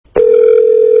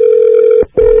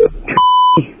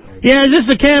Yeah, is this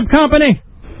the cab company?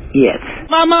 Yes.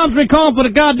 My mom's been calling for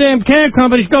the goddamn cab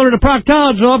company. She's going to the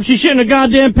proctologist's office. She's shitting her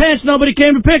goddamn pants. Nobody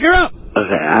came to pick her up.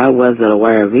 Okay, I wasn't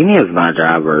aware of any of my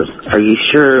drivers. Are you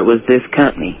sure it was this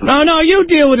company? No, you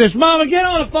deal with this. Mama, get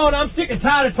on the phone. I'm sick and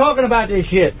tired of talking about this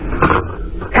shit.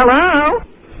 Hello?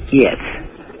 Yes.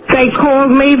 They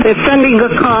called me. They're sending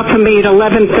a car for me at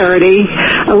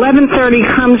 11:30.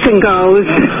 11:30 comes and goes.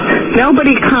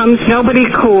 Nobody comes. Nobody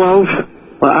calls.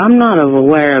 Well, I'm not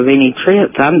aware of any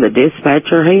trips. I'm the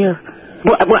dispatcher here.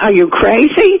 What, are you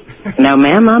crazy? No,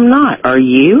 ma'am, I'm not. Are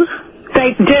you?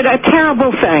 They did a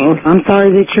terrible thing. I'm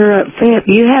sorry that you're upset.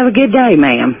 You have a good day,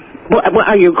 ma'am. What,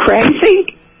 are you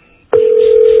crazy?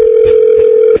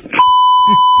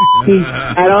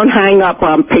 I don't hang up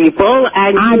on people,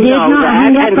 and I did not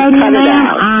hang up on you,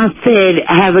 ma'am. I said,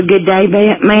 have a good day,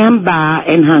 ma'am, bye,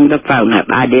 and hung the phone up.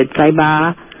 I did say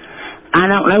bye. I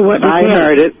don't know what to say. I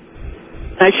heard it.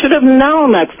 I should have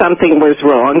known that something was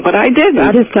wrong, but I didn't. I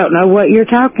just don't know what you're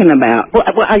talking about.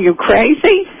 Are you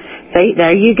crazy? See,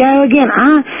 there you go again.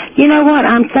 You know what?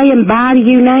 I'm saying bye to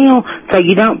you now, so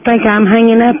you don't think I'm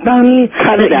hanging up on you.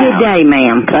 Cut it out. Good day,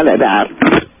 ma'am. Cut it out.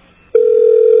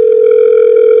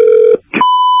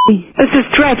 This is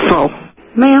dreadful.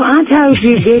 Ma'am, I told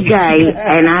you good day,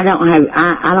 and I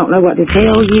don't know what to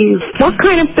tell you. What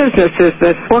kind of business is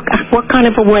this? What kind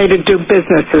of a way to do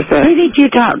business is this? Who did you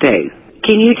talk to?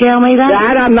 Can you tell me that?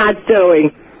 That I'm not doing.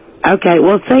 Okay,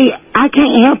 well, see, I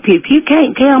can't help you. If you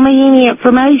can't tell me any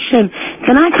information,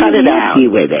 then I can't help you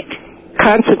with it.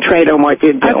 Concentrate on what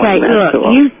you're doing. Okay, look,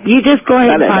 you just go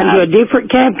ahead and find you a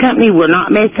different cab company. We're not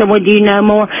messing with you no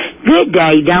more. Good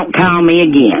day. Don't call me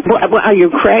again. Are you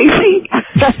crazy?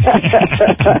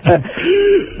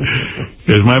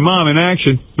 There's my mom in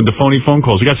action with the phony phone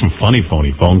calls. We got some funny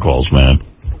phony phone calls, man.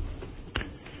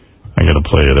 I got to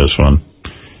play you this one.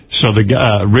 So the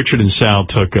Richard and Sal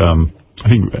took, I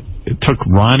think it took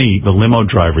Ronnie, the limo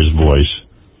driver's voice,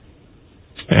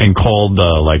 and called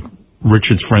like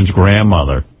Richard's friend's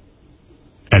grandmother,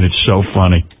 and it's so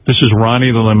funny. This is Ronnie,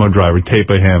 the limo driver, tape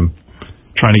of him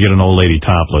trying to get an old lady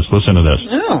topless. Listen to this.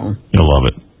 Oh. You'll love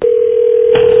it.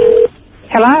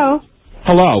 Hello?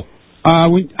 Hello.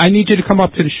 I need you to come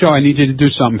up to the show. I need you to do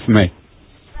something for me.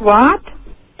 What?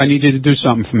 I need you to do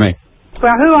something for me.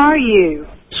 Well, who are you?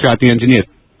 Scott the engineer.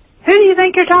 Who do you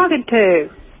think you're talking to?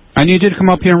 I need you to come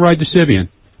up here and ride the Sibian.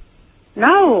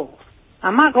 No.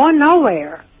 I'm not going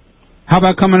nowhere. How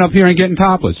about coming up here and getting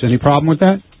topless? Any problem with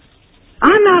that?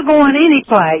 I'm not going any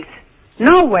place.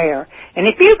 Nowhere. And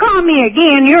if you call me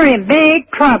again, you're in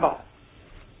big trouble.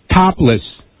 Topless.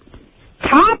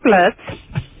 Topless?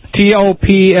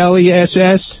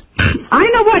 Topless? I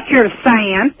know what you're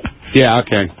saying. Yeah,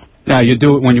 okay. Yeah, you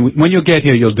do it when you get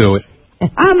here, you'll do it.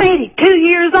 I'm 82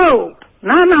 years old,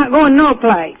 and I'm not going no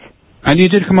place. I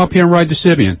need you to come up here and ride the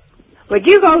Sibian. Would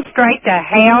you go straight to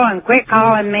hell and quit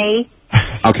calling me?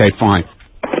 Okay, fine.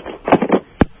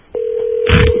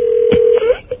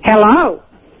 Hello?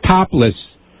 Topless.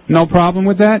 No problem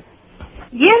with that?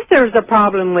 Yes, there's a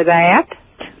problem with that.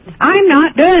 I'm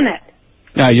not doing it.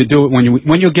 Yeah, you do it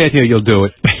when you get here, you'll do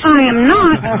it. I am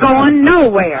not going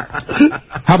nowhere.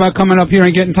 How about coming up here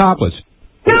and getting topless?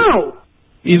 No.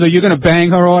 Either you're going to bang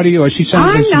her, Artie, or she sounds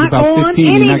like she's about 15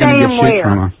 and you're not going to get shit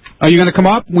from her. Are you going to come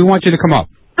up? We want you to come up.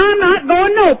 I'm not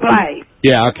going no place.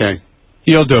 Yeah, okay.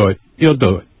 You'll do it. You'll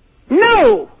do it.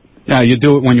 No. Yeah, you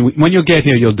do it when you get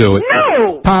here, you'll do it.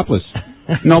 No. Topless.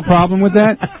 No problem with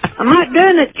that? I'm not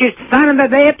doing it, you son of a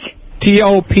bitch.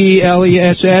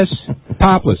 Topless.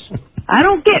 Topless. I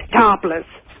don't get topless.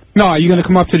 No, are you going to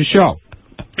come up to the show?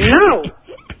 No.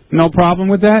 No problem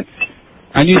with that?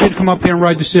 I need you to come up here and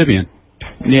ride the Sibian.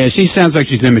 Yeah, she sounds like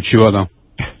she's immature, though.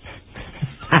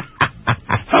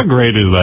 How great is that?